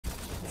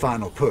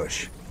final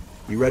push.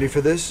 You ready for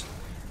this?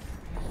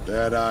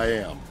 That I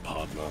am,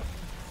 partner.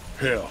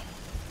 Hell,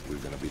 we're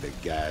gonna be the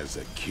guys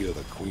that kill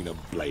the Queen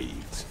of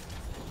Blades.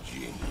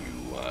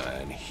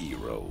 Genuine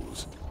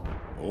heroes.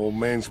 Old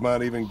Manx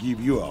might even give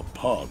you a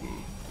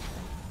pardon.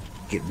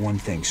 Get one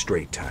thing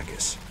straight,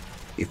 Tygus.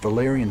 If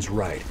Valerian's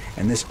right,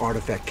 and this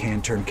artifact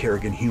can turn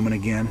Kerrigan human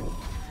again,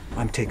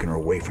 I'm taking her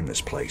away from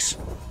this place.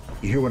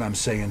 You hear what I'm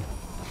saying?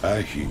 I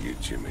hear you,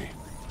 Jimmy.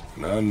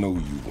 And I know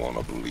you want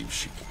to believe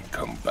she can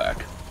come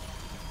back.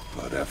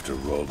 But after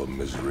all the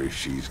misery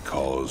she's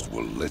caused,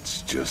 well,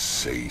 let's just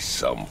say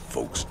some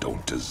folks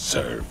don't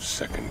deserve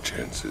second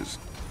chances.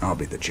 I'll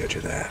be the judge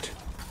of that.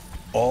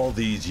 All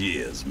these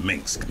years,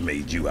 Minsk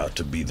made you out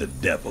to be the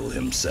devil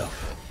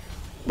himself.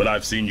 But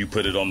I've seen you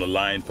put it on the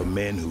line for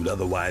men who'd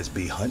otherwise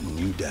be hunting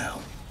you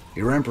down.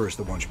 Your Emperor's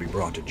the one should be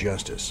brought to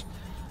justice.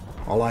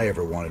 All I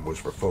ever wanted was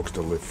for folks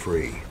to live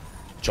free.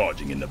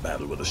 Charging into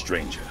battle with a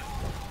stranger.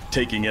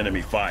 Taking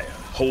enemy fire,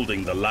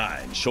 holding the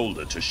line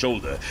shoulder to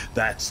shoulder,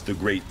 that's the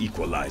great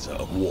equalizer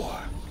of war.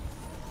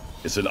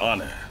 It's an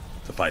honor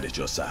to fight at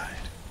your side.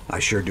 I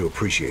sure do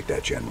appreciate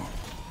that, General.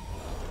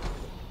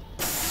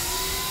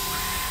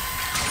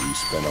 We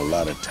spent a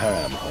lot of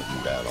time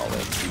hunting down all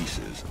them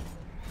pieces.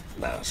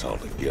 Now it's all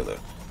together.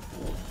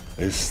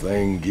 This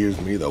thing gives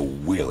me the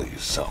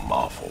willies something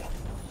awful.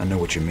 I know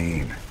what you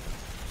mean.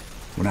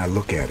 When I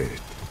look at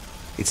it,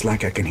 it's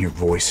like I can hear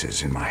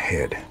voices in my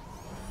head.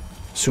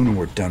 Sooner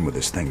we're done with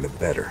this thing, the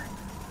better.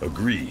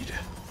 Agreed.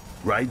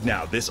 Right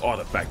now, this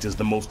artifact is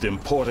the most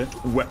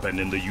important weapon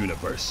in the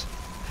universe.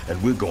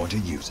 And we're going to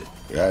use it.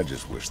 I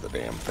just wish the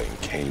damn thing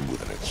came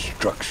with an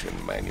instruction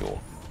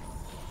manual.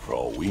 For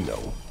all we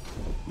know,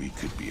 we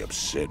could be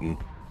upsetting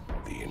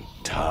the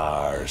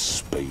entire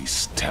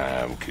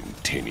space-time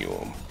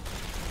continuum.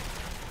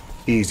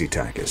 Easy,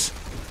 Tychus.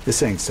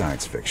 This ain't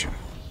science fiction.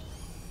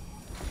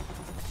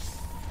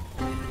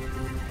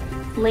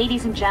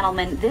 Ladies and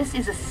gentlemen, this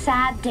is a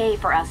sad day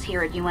for us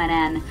here at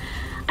UNN.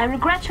 I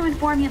regret to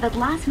inform you that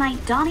last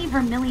night Donnie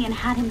Vermillion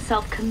had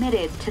himself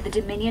committed to the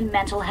Dominion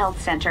Mental Health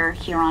Center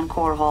here on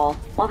Core Hall.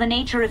 While the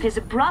nature of his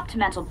abrupt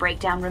mental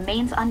breakdown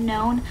remains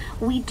unknown,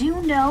 we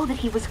do know that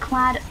he was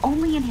clad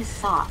only in his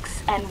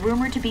socks and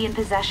rumored to be in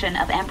possession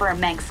of Emperor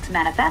Mengsk's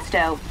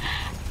manifesto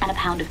and a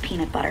pound of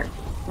peanut butter.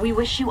 We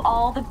wish you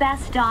all the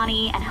best,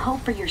 Donnie, and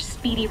hope for your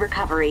speedy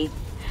recovery.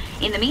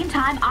 In the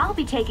meantime, I'll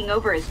be taking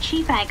over as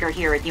chief anchor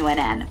here at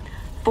UNN.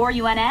 For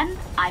UNN,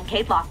 I'm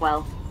Kate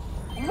Lockwell.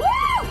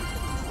 Woo!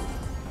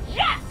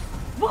 Yes!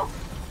 Woo!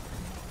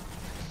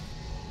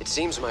 It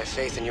seems my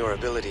faith in your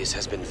abilities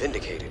has been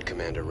vindicated,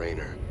 Commander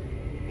Raynor.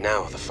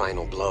 Now the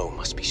final blow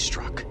must be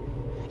struck.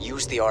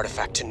 Use the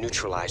artifact to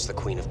neutralize the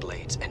Queen of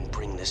Blades and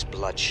bring this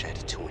bloodshed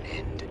to an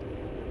end.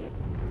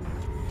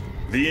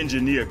 The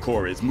Engineer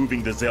Corps is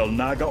moving the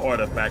Xel'Naga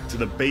artifact to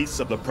the base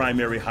of the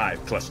primary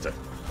hive cluster.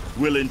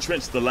 We'll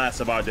entrench the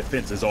last of our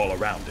defenses all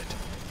around it.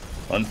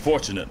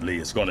 Unfortunately,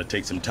 it's going to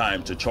take some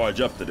time to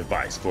charge up the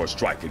device for a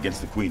strike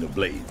against the Queen of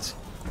Blades.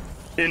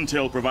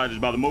 Intel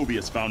provided by the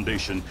Mobius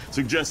Foundation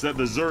suggests that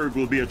the Zerg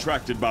will be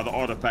attracted by the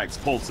artifact's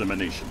pulse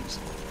emanations.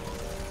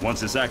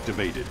 Once it's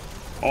activated,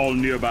 all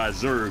nearby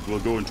Zerg will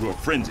go into a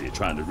frenzy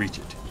trying to reach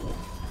it.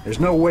 There's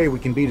no way we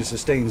can beat a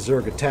sustained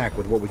Zerg attack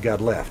with what we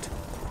got left.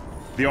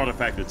 The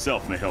artifact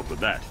itself may help with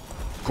that.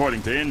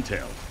 According to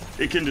Intel,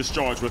 it can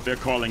discharge what they're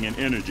calling an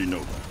energy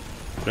nova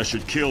that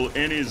should kill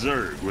any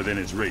Zerg within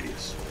its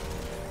radius.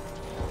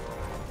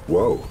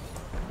 Whoa.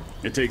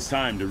 It takes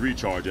time to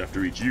recharge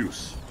after each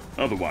use.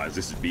 Otherwise,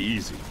 this would be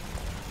easy.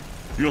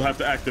 You'll have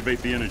to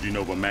activate the energy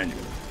nova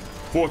manually.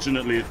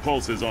 Fortunately, it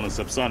pulses on a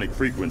subsonic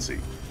frequency,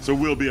 so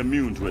we'll be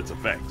immune to its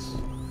effects.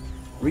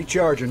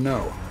 Recharge or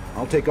no,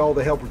 I'll take all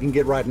the help we can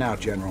get right now,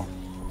 General.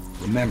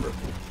 Remember,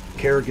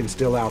 Kerrigan's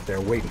still out there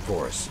waiting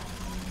for us.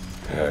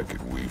 How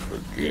could we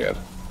forget?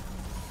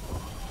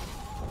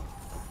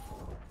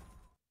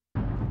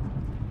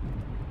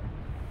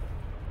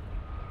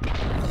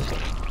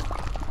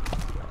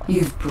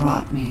 You've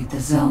brought me the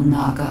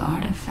Xel'Naga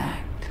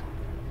artifact.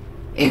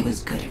 It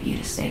was good of you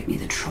to save me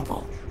the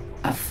trouble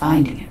of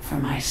finding it for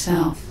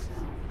myself.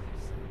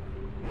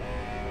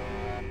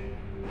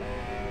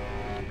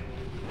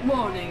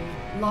 Warning.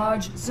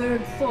 Large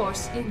Zerg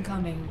force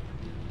incoming.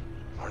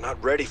 We're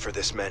not ready for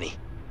this many.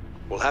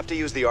 We'll have to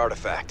use the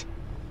artifact.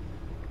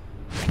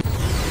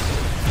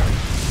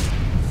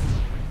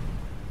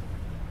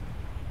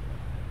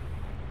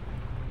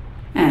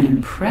 An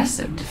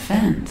impressive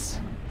defense.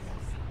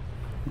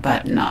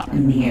 But not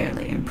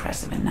nearly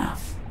impressive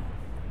enough.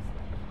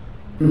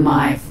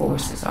 My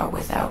forces are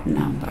without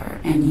number,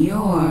 and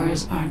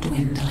yours are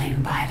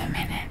dwindling by the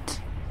minute.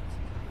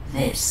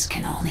 This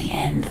can only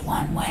end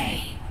one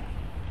way.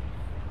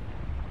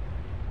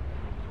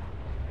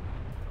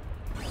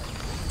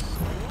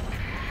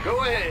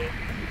 Go ahead.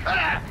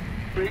 Ah!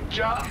 Big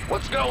job.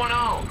 What's going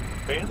on,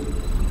 man?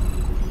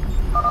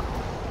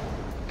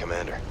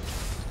 Commander,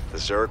 the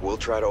Zerg will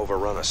try to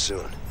overrun us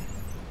soon.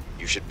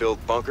 You should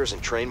build bunkers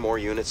and train more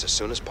units as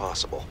soon as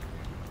possible.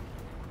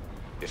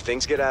 If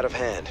things get out of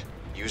hand,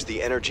 use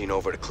the energy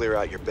nova to clear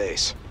out your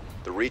base.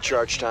 The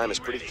recharge time is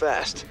pretty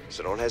fast,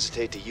 so don't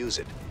hesitate to use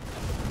it.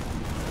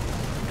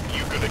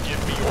 You gonna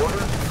give me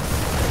orders?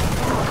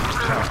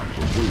 Time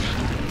for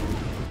boosting.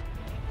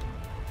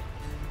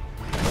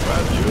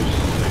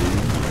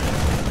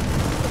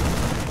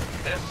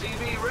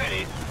 SCV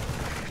ready.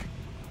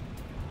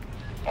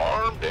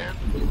 Armed and...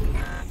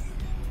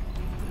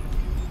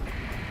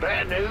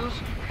 Bad news?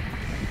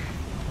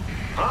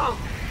 Huh?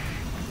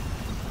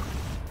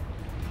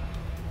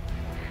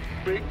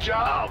 Big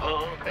job,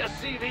 huh?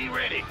 SCV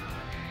ready.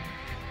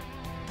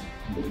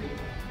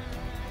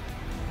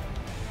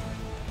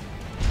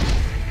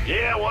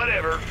 Yeah,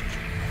 whatever.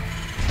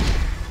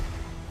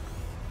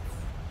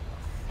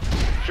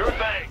 Sure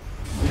thing.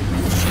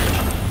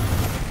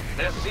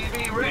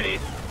 SCV ready.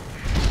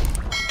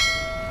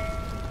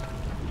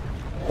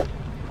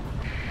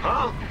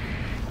 Huh?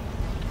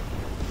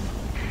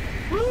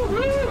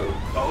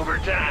 Woo-hoo!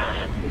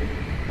 Overtime.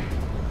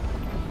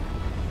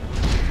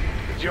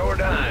 It's your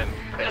dime.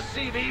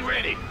 SCV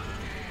ready.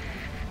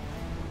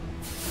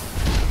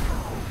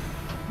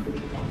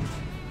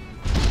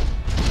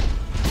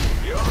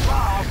 You're the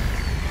boss.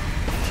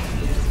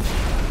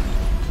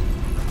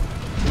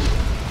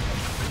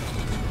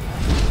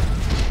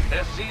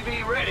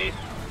 SCV ready.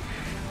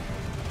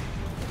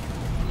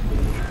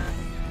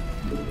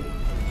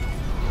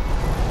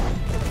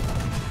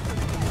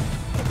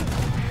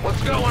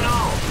 What's going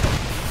on?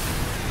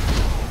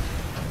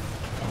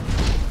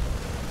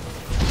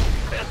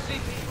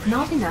 SCV.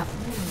 Not enough.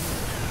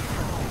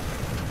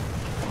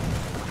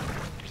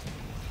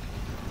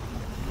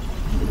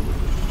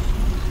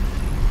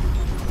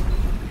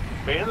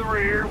 In the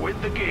rear with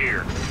the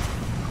gear.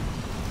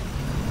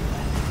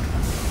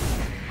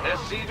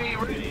 SCV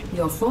ready.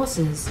 Your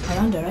forces are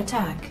under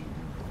attack.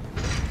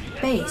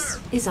 Base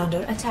is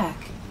under attack.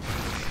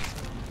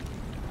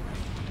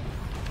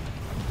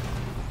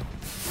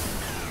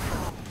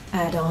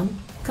 Add-on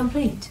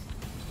complete.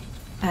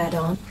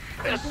 Add-on.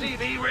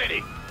 SCV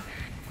ready.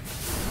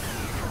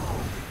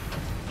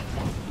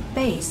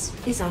 Base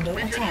is under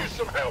We could attack. use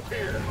some help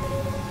here.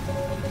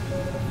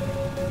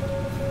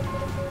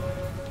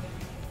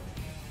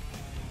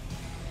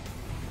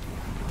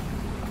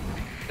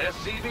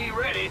 SCV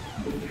ready.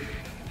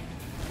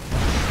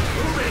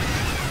 Move it.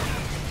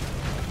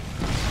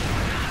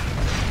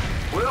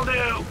 Will do.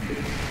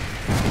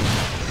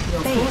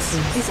 Your base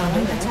is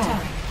under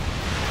attack.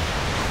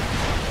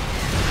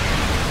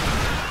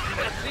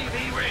 SCV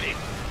ready.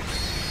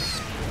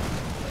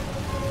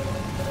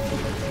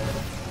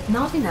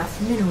 Not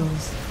enough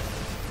minerals.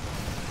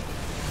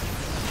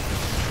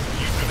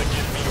 You gonna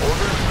give me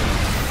orders?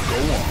 Go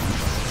on.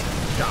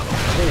 Got a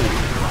whole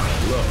lot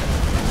of love.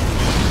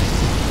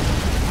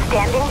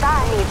 Standing by.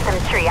 Need some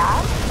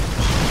triage?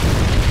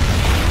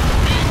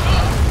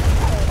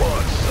 Who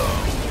wants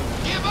some?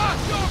 Give us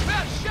your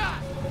best shot.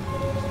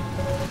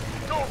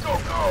 Go, go,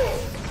 go!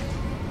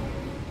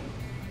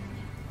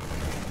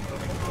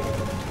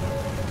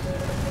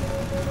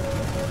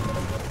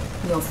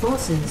 Your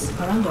forces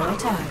are under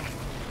attack.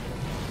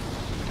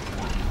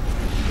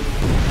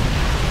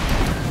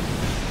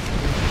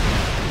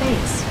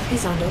 Base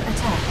is under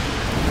attack.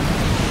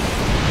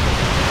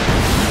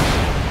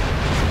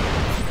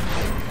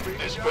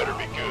 This better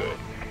be good.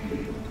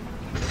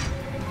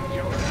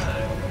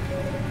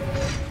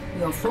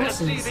 Your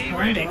forces SCV are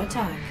ready. under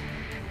attack.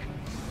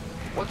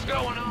 What's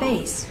going on?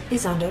 Base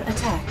is under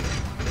attack.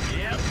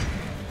 Yep.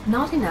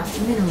 Not enough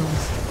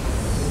minerals.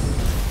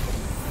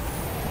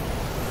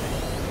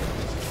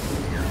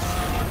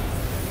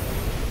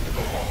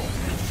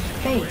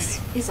 Base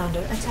is under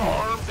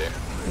attack. Armed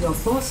and... Your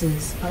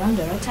forces are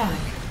under attack.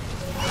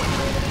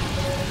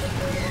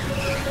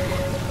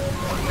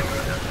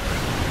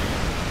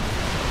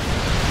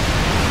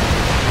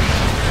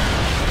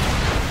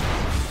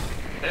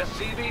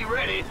 SCV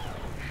ready.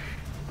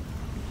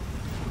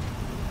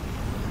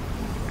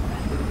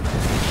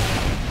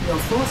 Your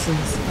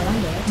forces are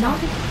under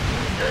attack.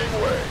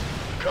 Gangway.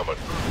 Coming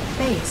through.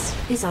 Base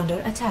is under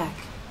attack.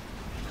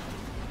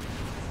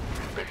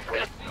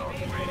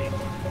 SCV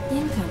ready.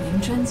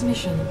 Incoming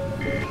transmission.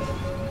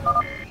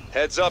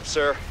 Heads up,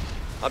 sir.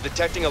 I'm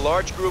detecting a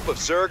large group of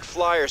Zerg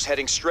flyers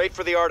heading straight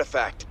for the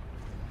artifact.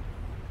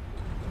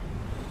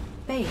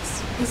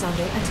 Base is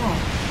under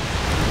attack.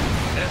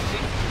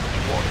 SCV.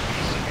 You want a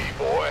piece of me,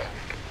 boy?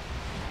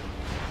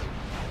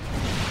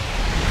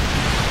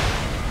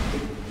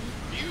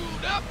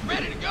 Fueled up,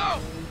 ready to go.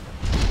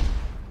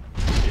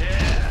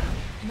 Yeah.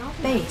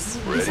 Base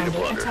is Ready to under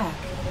plunder. attack.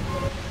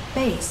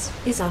 Base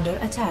is under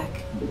attack.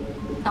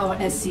 Our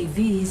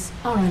SCVs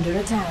are under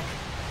attack.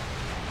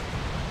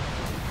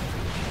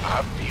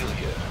 I feel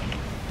you.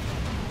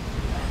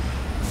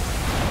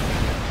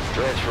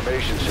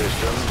 Transformation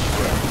systems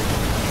ready.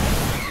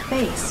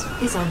 Base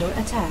is under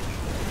attack.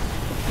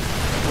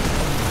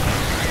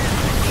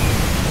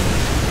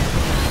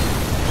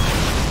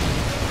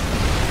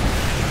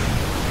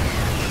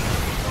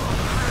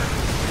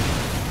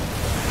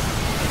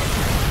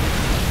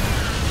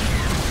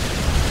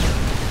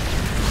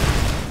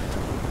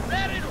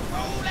 Ready to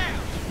roll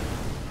out.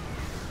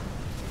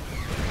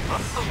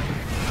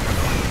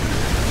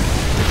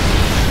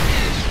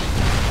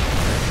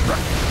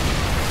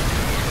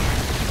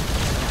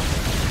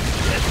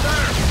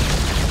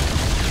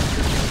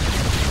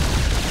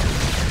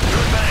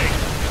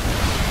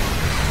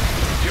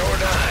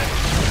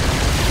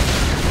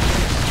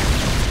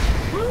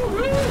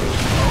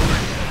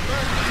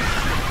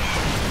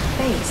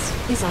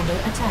 under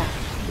attack.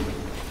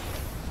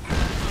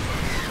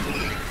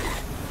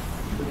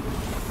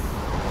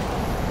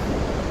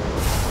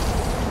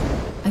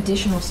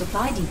 Additional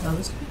supply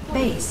depots.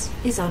 Base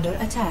is under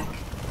attack.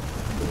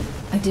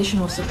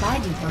 Additional supply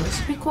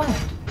depots required.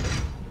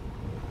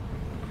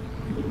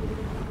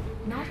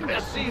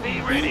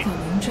 SCV ready.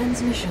 Incoming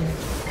transmission.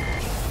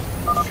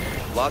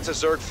 Lots of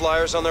Zerg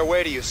flyers on their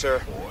way to you,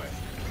 sir.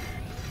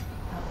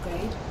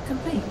 Upgrade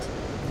complete.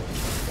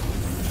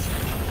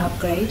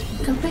 Upgrade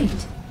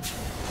complete.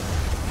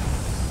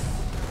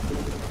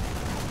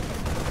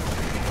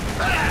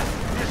 Ah!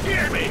 You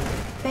scared me!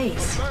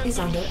 Base is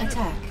under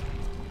attack.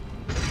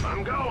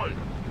 I'm going.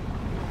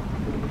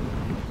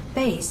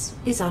 Base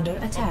is under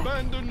attack.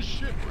 Abandon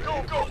ship.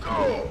 Go, go,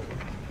 go!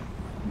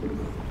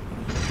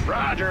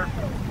 Roger.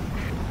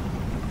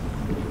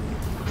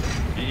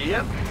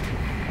 Yep.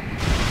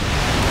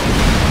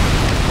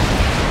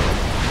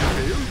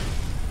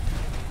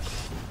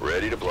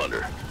 Ready to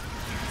plunder.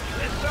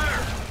 Yes,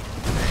 sir.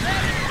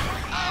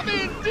 I'm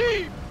in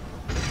deep.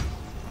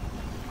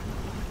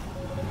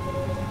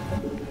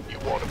 You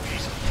want a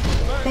piece of...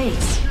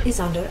 Base is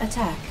under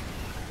attack.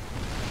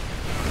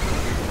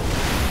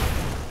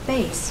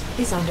 Base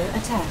is under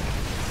attack.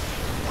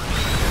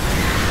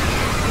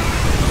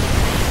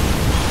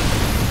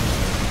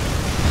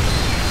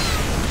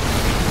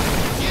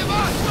 Give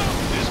us some.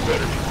 This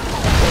better be...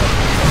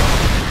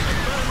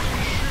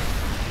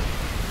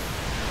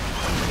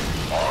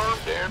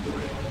 Armed and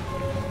ready.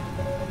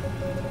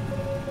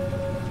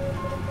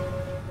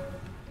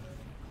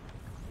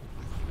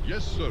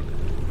 Yes, sir.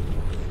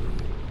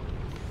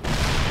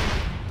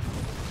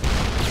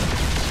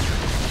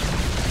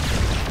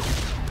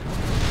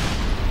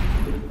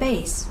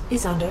 Base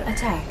is under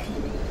attack.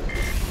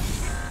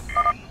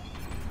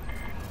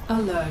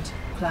 Alert.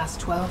 Class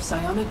 12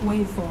 psionic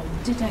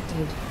waveform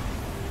detected.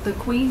 The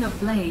Queen of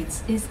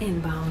Blades is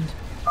inbound.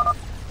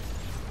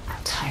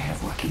 I'm tired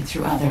of working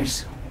through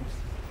others.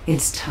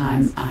 It's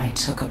time I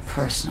took a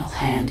personal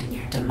hand in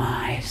your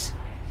demise.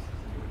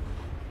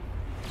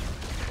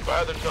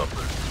 By the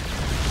numbers.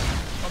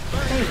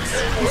 Base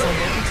is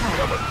under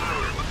attack.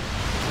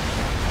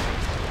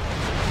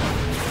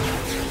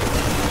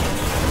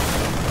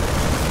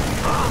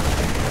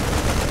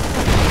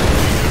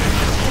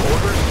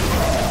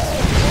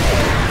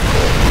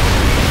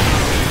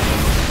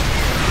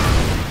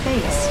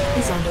 Base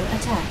is under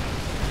attack.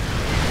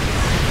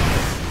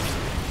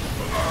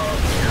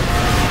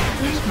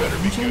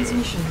 Incoming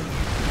transmission.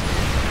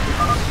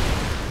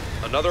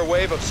 Another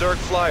wave of Zerg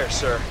flyers,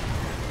 sir.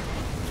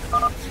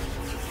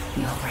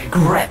 You'll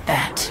regret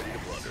that.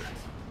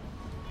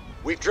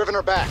 We've driven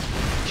her back.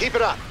 Keep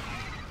it up.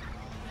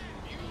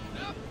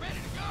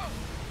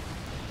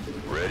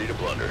 Ready to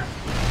plunder.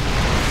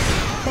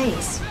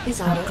 Base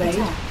is under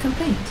attack.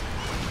 Complete.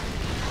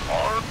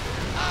 Armed.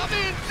 I'm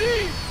in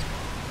deep.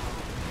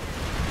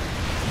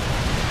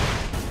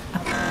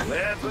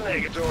 That's a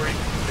negatory.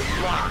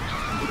 It's locked.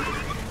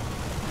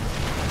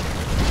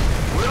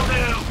 Will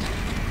do.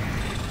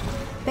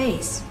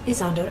 Base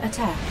is under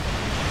attack.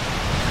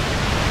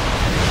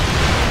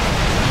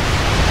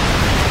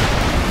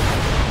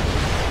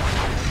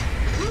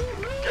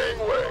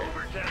 Gangway.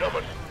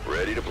 Coming.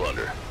 Ready to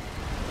plunder.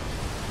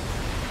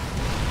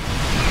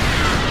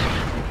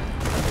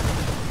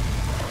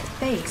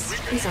 Base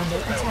is under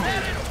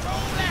attack.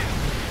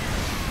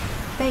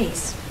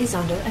 Base is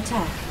under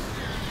attack.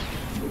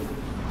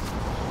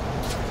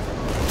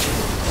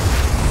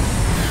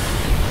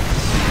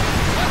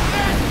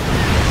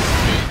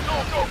 Go,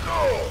 go, go!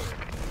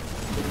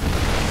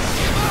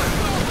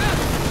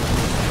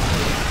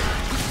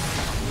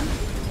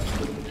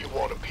 You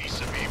want a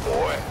piece of me,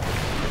 boy?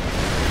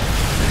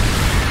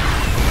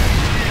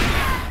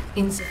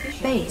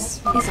 Insufficient. Base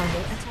is under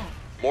attack.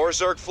 More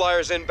Zerg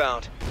flyers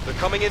inbound. They're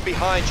coming in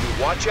behind you.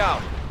 Watch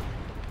out.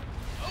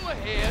 Go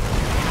ahead.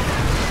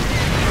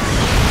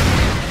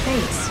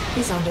 Base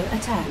is under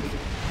attack.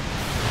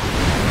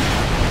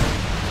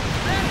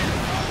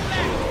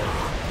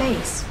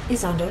 Base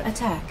is under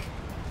attack.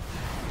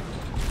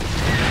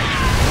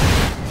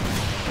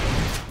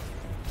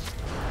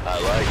 I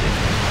like it.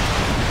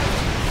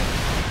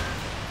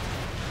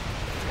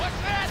 What's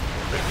that?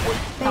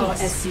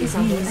 Base is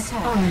under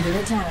attack. Are under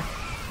attack.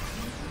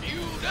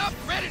 Fueled up,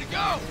 ready to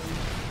go.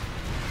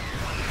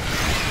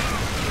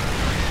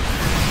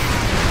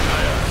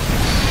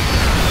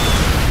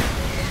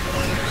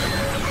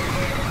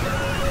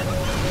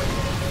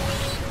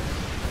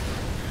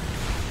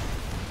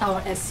 Our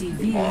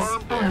SCVs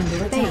are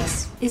under attack.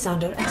 Base is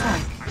under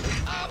attack.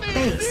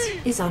 Base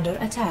is under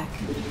attack.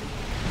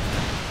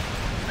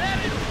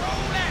 Ready to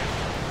roll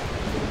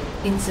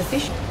out.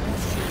 Insufficient.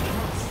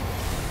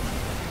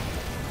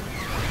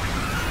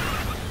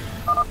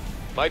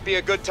 Might be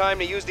a good time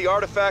to use the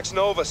artifacts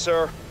Nova,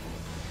 sir.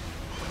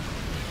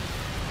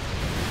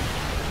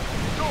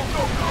 Go,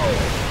 go, go.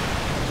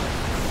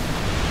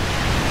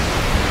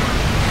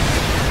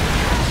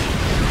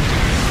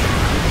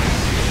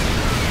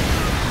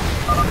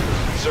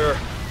 Sir,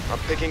 I'm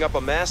picking up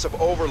a mass of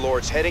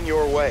overlords heading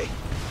your way.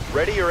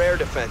 Ready your air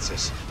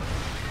defenses.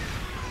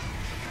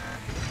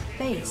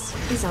 Base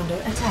is under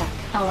attack.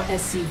 Our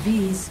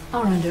SCVs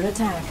are under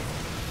attack.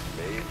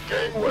 Main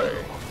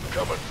gangway.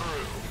 Coming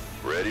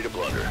through. Ready to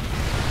blunder.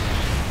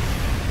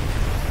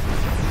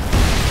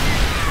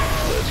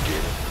 Let's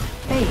get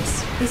it.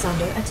 Base is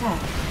under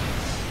attack.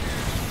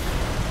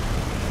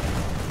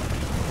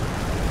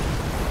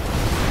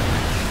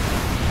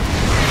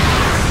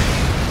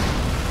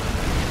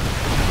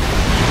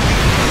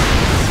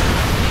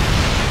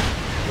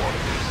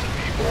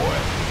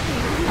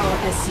 Our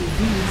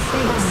SCV's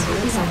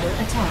base is under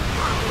attack.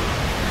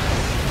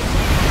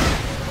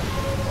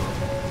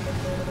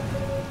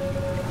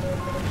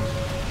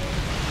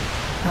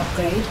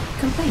 Upgrade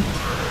complete.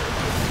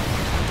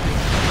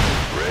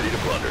 Ready to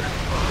blunder.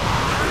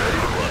 Ready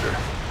to blunder.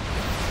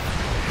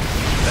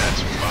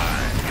 That's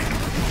fine.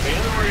 In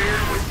the rear.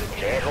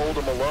 Can't hold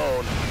them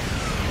alone.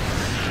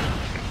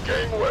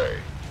 Gangway.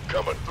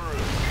 Coming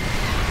through.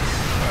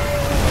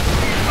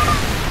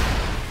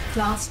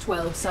 Class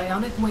 12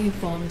 psionic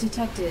waveform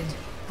detected.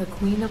 The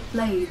Queen of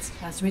Blades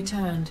has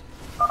returned.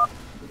 I'll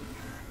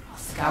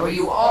scour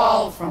you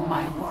all from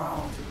my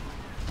world.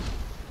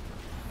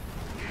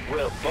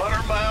 Well,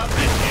 butter my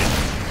opinion.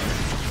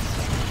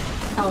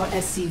 Our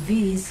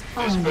SCVs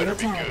are This under better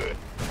be attack. good.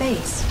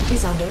 Base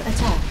is under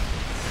attack.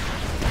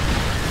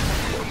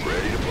 I'm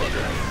ready to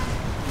blunder.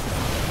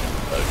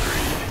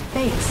 Agreed.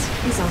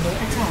 Base is under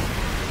attack.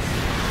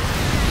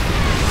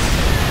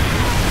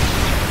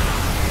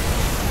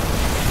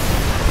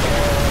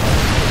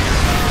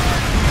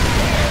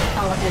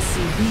 Our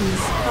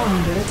SCVs are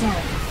under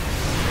attack.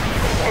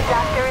 The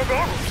doctor is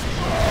in.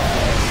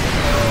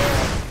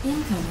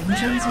 Incoming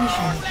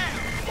transmission.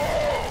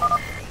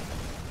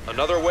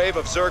 Another wave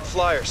of Zerg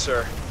flyers,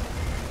 sir.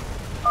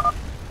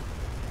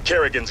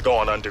 Kerrigan's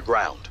gone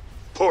underground.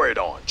 Pour it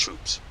on,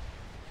 troops.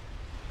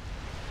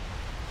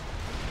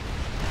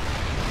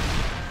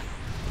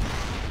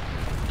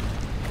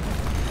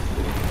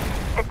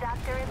 The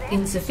doctor is in.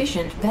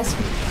 Insufficient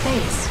Vespene.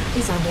 Base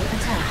is under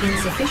attack.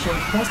 Insufficient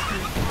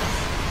Vespene.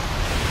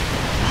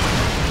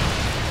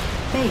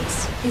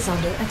 Base is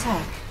under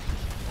attack.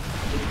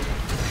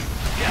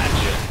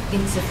 Gotcha.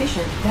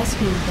 Insufficient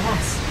Vespene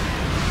gas.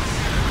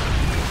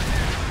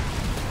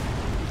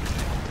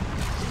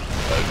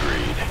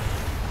 Agreed.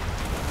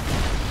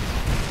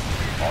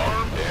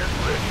 Armed and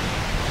ready.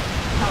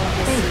 Our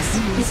base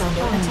is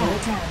under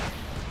attack.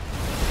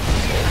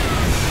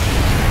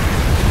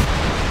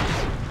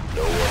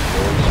 No one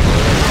knows.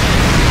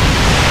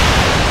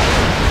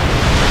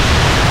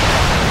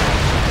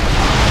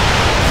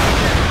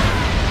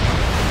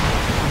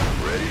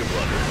 Ready to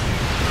blunder.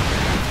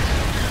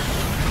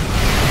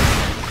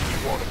 You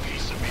want a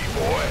piece of me,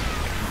 boy?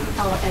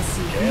 Our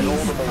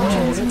SCVs are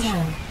under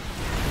attack.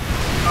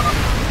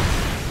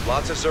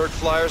 Lots of Zerg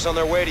flyers on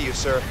their way to you,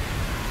 sir.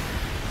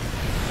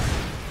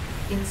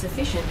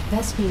 Insufficient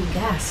Vespene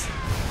gas.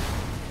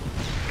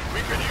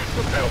 We could use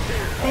some help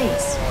here.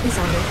 Base is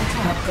under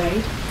attack.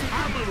 Upgrade.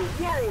 I'm in a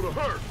world of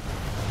hurt.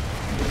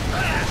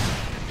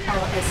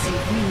 Our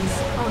SCVs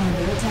are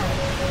under attack.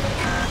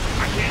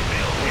 I can't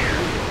build here.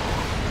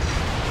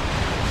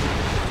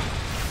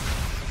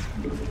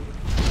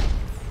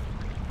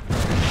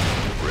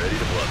 Ready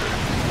to blunder.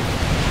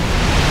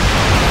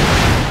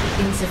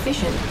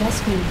 Insufficient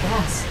Vespene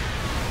gas.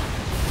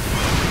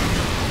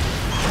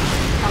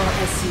 Our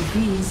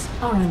SCVs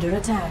are under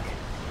attack.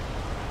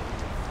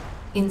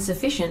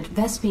 Insufficient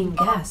Vespene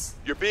gas.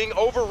 You're being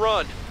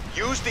overrun.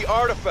 Use the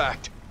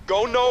artifact.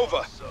 Go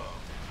Nova.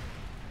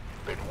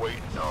 Been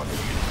waiting on you.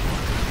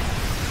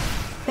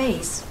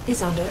 Base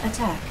is under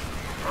attack.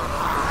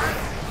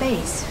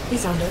 Base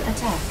is under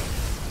attack.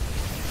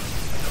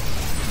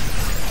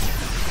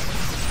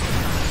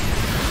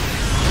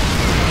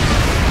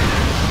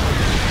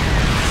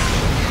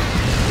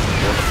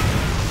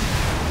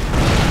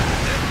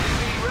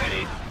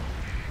 Ready.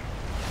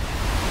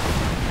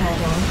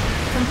 Add-on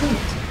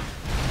complete.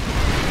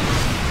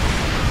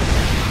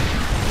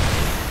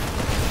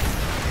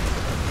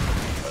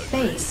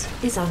 Base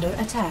is under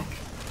attack.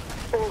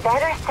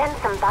 Better send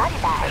some body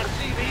bags.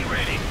 MCV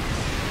ready.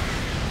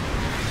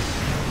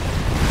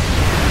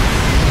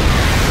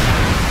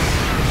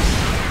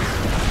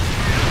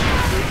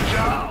 Good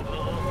job.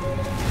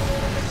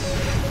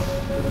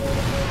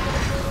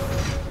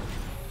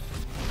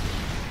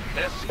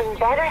 MCV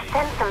Better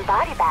send some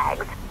body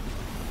bags.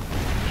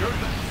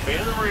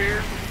 in the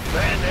rear.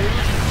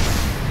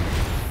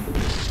 Band-aid.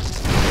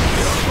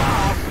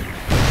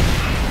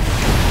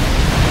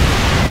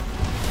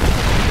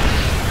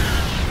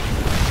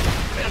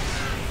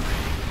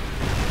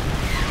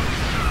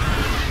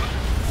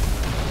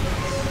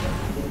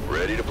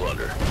 Ready to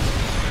blunder.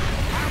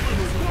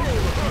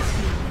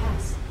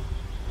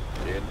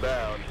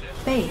 Inbound.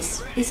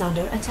 Base is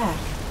under attack.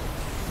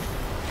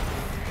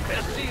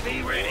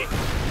 SCV ready.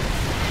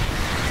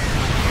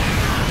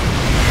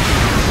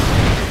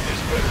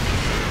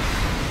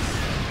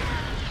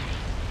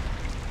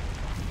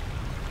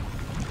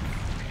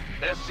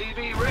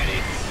 SCV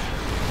ready.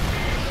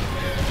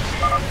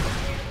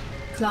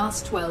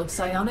 Class 12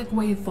 psionic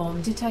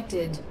waveform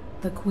detected.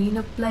 The Queen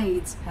of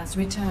Blades has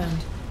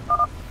returned.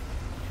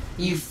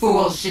 You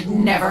fools should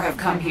never have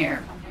come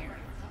here.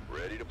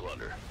 Ready to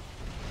plunder.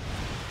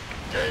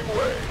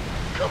 Gangway,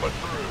 coming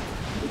through.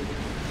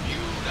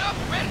 You up,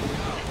 ready?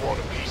 You want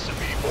a piece of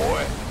me,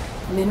 boy?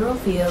 Mineral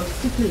field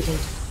depleted.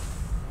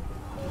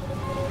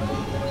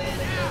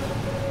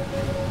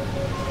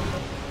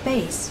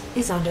 Base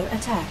is under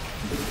attack.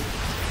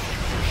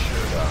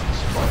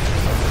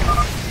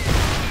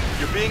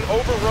 You're being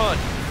overrun.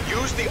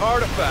 Use the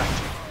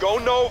artifact. Go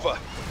Nova.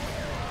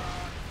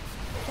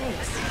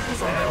 Base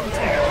is under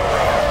attack.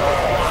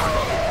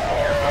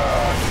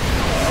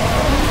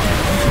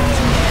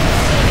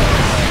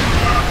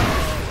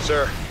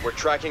 Sir, we're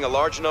tracking a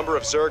large number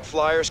of Zerg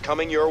flyers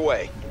coming your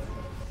way.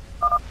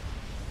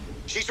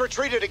 She's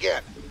retreated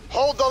again.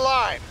 Hold the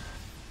line.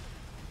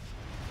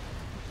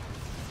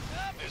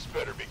 This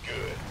better be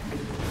good.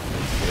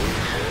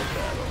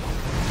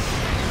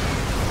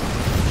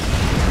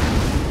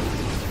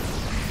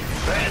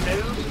 Bad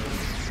news?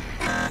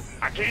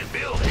 I can't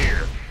build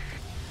here.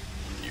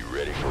 You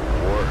ready for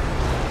war?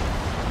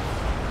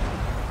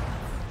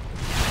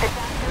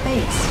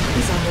 Base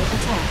is under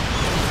attack.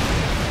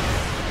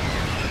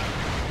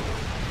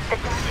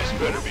 This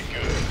better be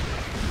good.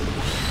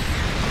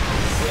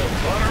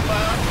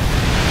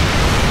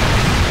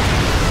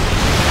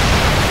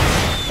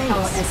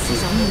 Base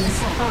is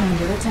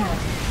under attack.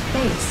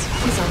 Base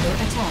is under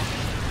attack.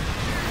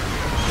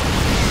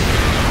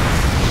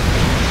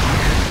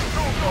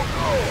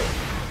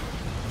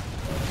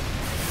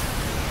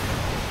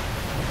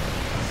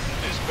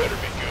 This better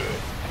be good.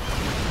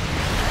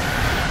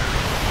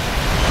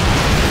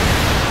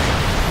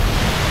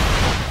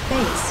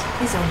 Base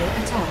is under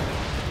attack.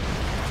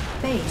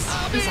 Base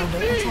is under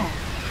attack.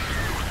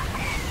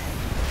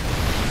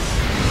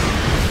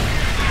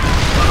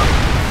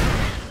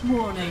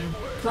 Warning.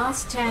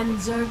 Class 10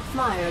 Zerg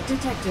flyer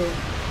detected.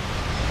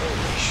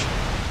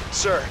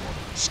 Sir,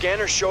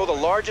 scanners show the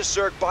largest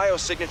Zerg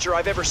biosignature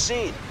I've ever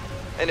seen.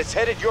 And it's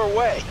headed your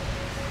way.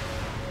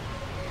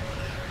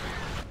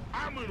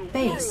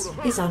 Base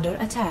is under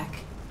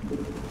attack.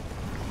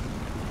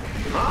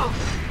 Huh?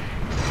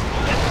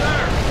 Yes,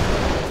 sir.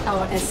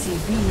 Our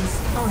SCVs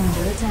are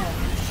under attack.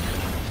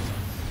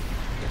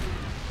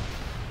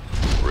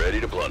 Ready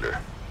to plunder.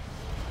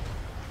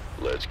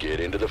 Let's get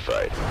into the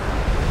fight.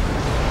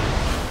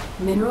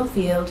 Mineral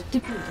field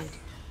depleted.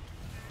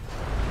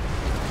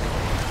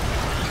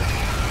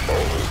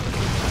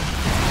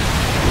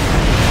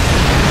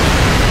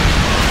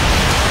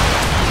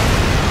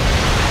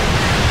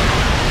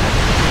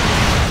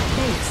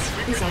 Base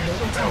is under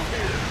attack.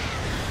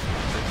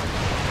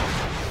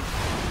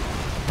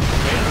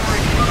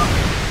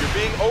 You're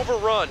being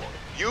overrun.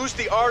 Use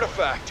the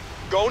artifact.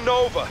 Go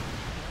Nova.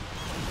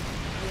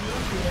 Mineral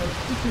field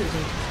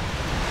depleted.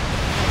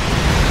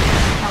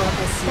 Our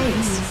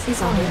base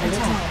is under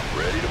attack.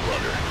 Ready to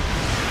plunder.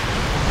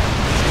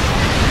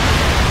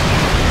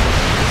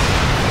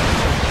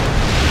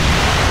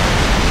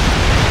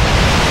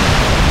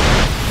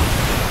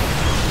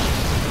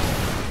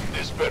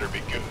 This better be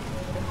good.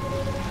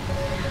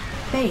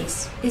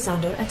 Base is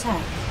under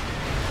attack.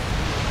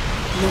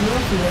 Mineral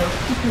field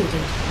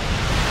depleted.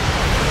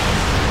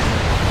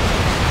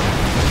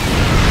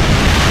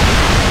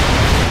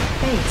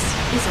 Base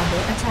is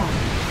under attack.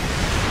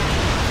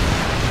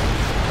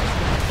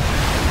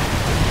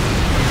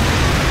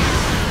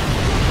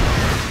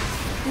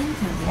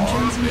 Incoming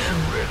transmission.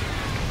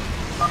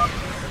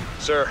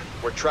 Sir,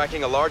 we're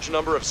tracking a large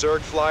number of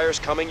Zerg flyers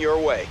coming your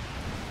way.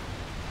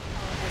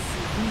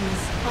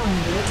 SCVs are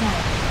under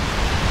attack.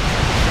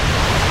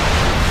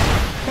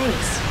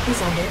 Base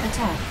is under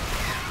attack.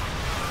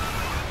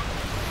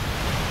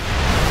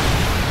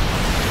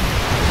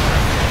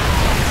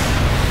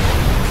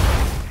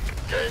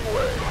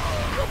 Gangway,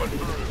 coming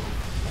through.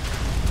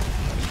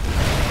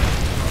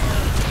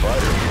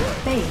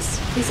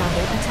 Base is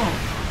under attack.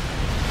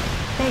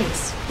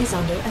 Base is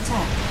under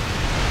attack.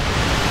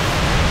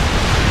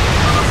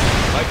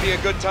 Might be a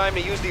good time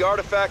to use the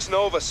artifact's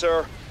Nova,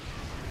 sir.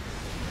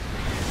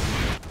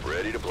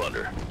 Ready to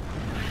plunder.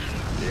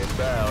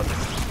 Inbound.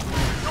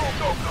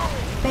 Go.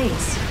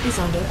 Base is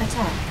under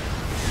attack.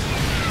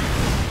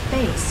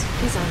 Base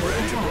is under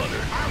Ready to attack.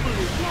 plunder.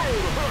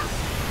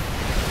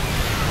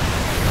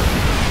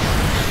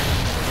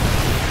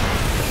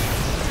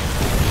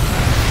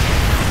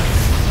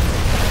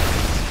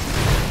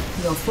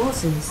 Your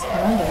forces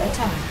are under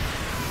attack.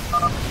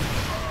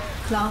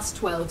 Class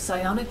 12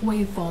 psionic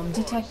waveform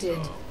detected.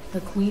 The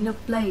Queen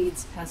of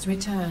Blades has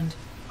returned.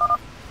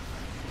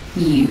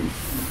 You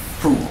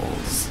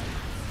fools.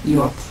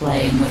 You're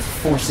playing with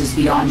forces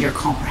beyond your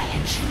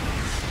comprehension.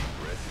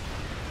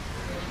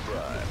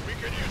 We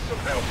could use some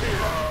help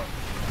here.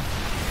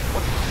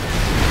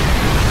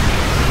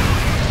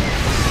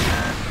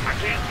 I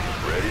can't.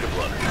 Ready to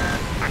plunder.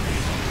 I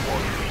can't.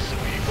 One piece of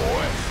me,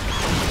 boy.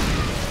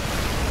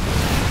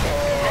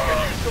 We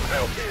could use some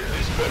help here.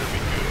 This better be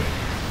good.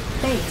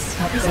 Base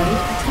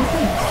upgrade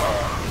complete.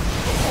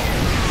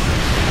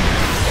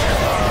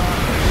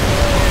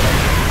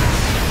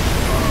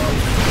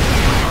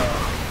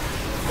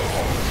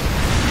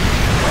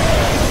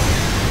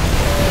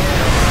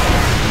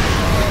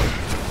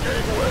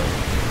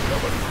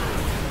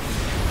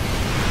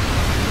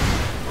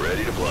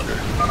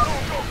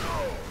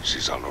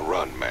 Galaxy's on the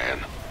run,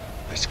 man.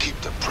 Let's keep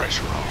the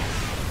pressure on.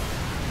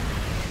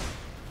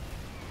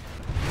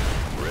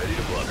 Ready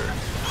to blunder.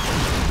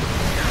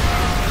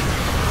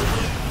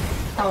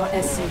 Our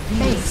SCV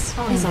base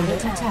is under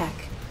attack.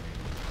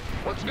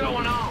 What's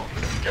going on?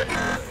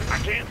 I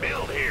can't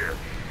build here.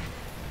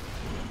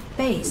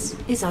 Base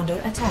is under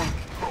attack.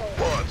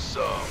 Who wants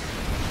some?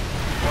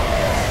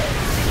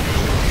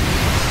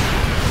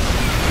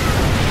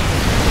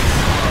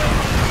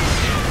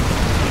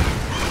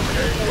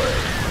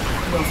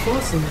 Your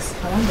forces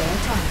are under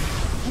attack.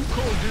 Who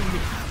called duty?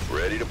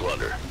 Ready to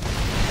blunder.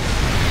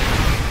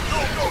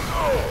 Go, go,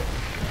 go!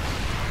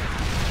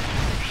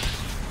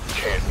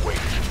 Can't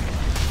wait.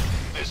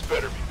 This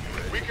better be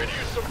good. We could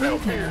use some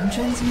help here. Incoming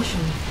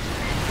transmission.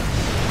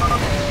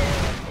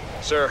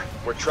 Sir,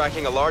 we're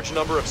tracking a large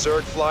number of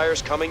Zerg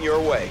flyers coming your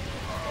way.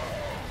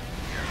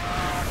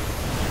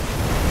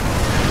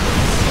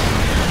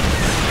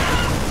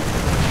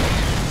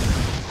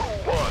 Who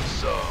wants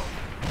some?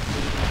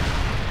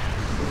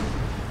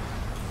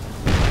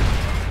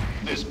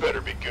 This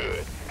better be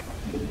good.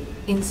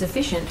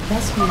 Insufficient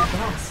rescue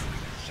gas.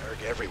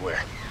 Zerg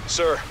everywhere.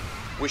 Sir,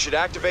 we should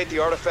activate the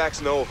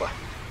artifact's Nova.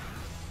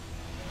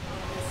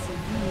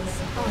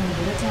 SCVs are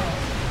under attack.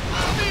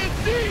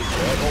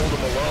 Can't hold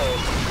them alone.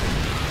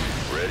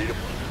 Ready to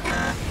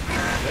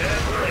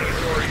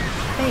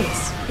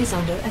Base is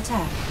under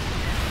attack.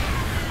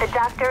 The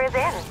doctor is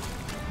in.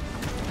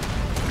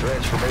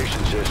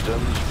 Transformation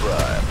systems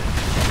prime.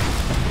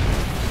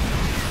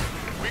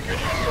 We could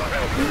use some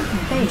help here.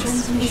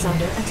 Base is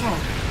under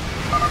attack.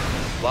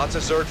 Lots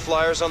of Zerg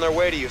flyers on their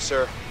way to you,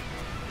 sir.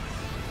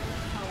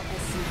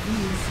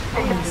 SCVs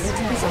are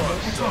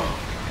under attack.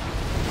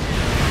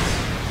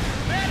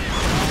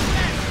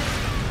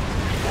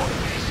 Want a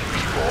piece of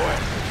me, boy?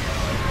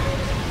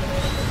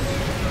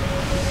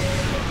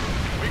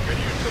 We could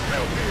use some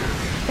help here.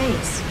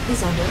 Base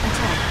is under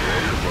attack.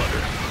 ready to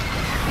blunder.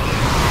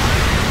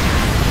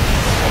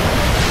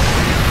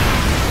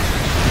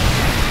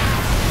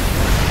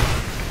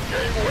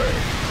 Gateway.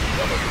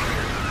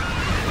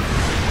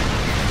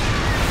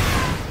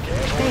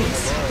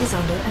 Base is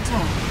under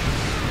attack.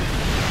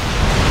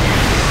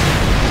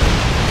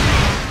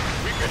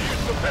 We could use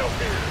some help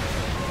here.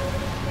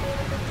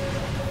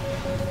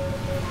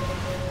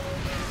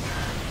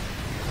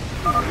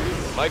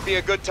 Might be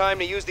a good time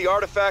to use the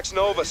artifact's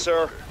Nova,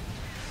 sir.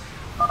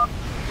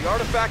 The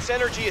artifact's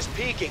energy is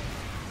peaking.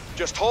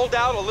 Just hold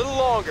out a little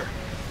longer.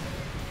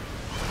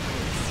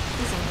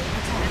 Is under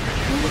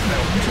attack.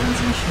 Incoming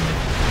transmission.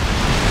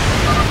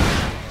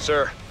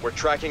 Sir, we're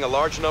tracking a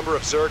large number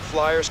of Zerg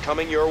flyers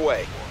coming your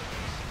way.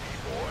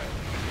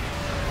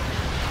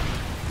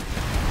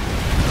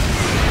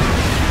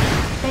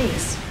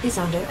 Base is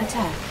under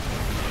attack.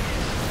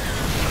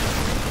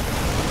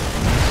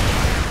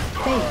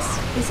 Base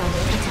is under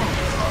attack.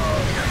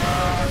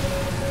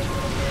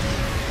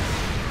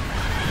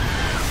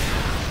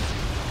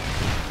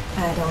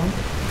 Add-on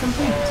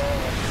complete.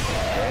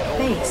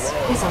 Base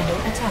is under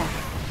attack.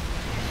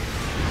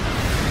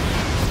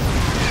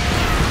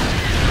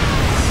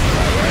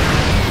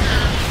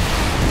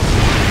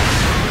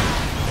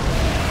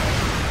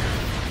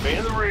 Be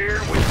in the rear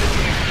with the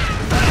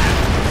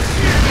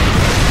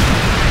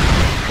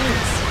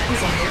Base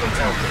is under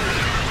attack.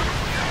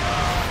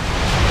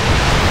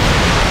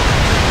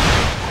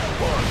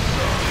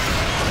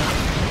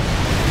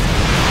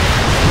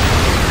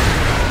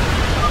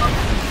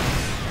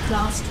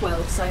 Class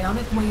 12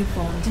 psionic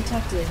waveform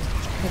detected.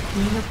 The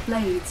Queen of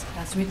Blades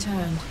has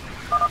returned.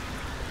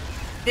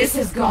 This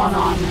has gone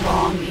on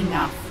long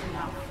enough.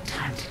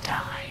 Time to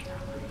die.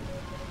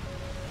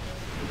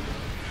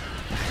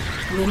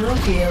 Mineral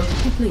field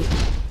complete.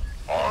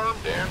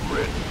 armed and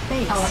ready.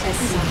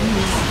 Base is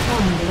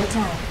under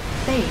attack.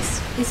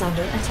 Base is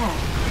under attack.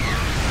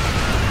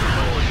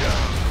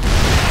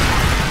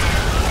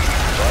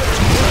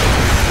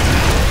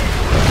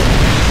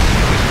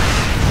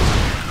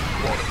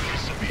 Want a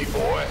piece of me,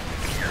 boy?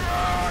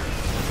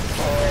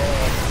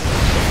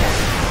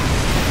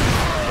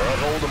 Can't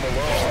hold them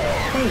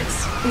alone.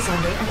 Base is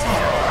under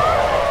attack.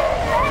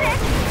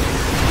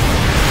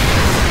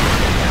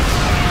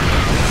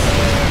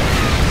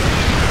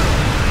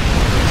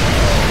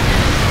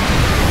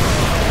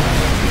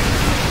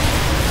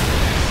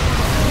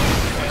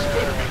 This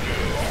better be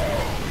good.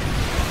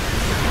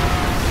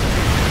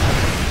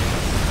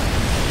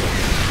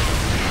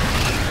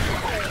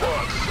 Who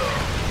wants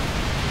some?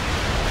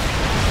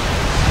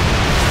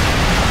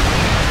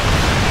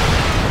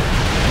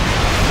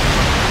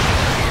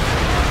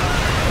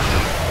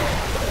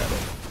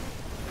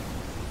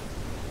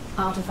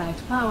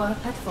 Artifact power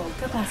at full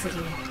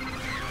capacity.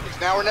 It's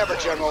now or never,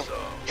 General.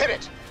 Hit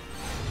it!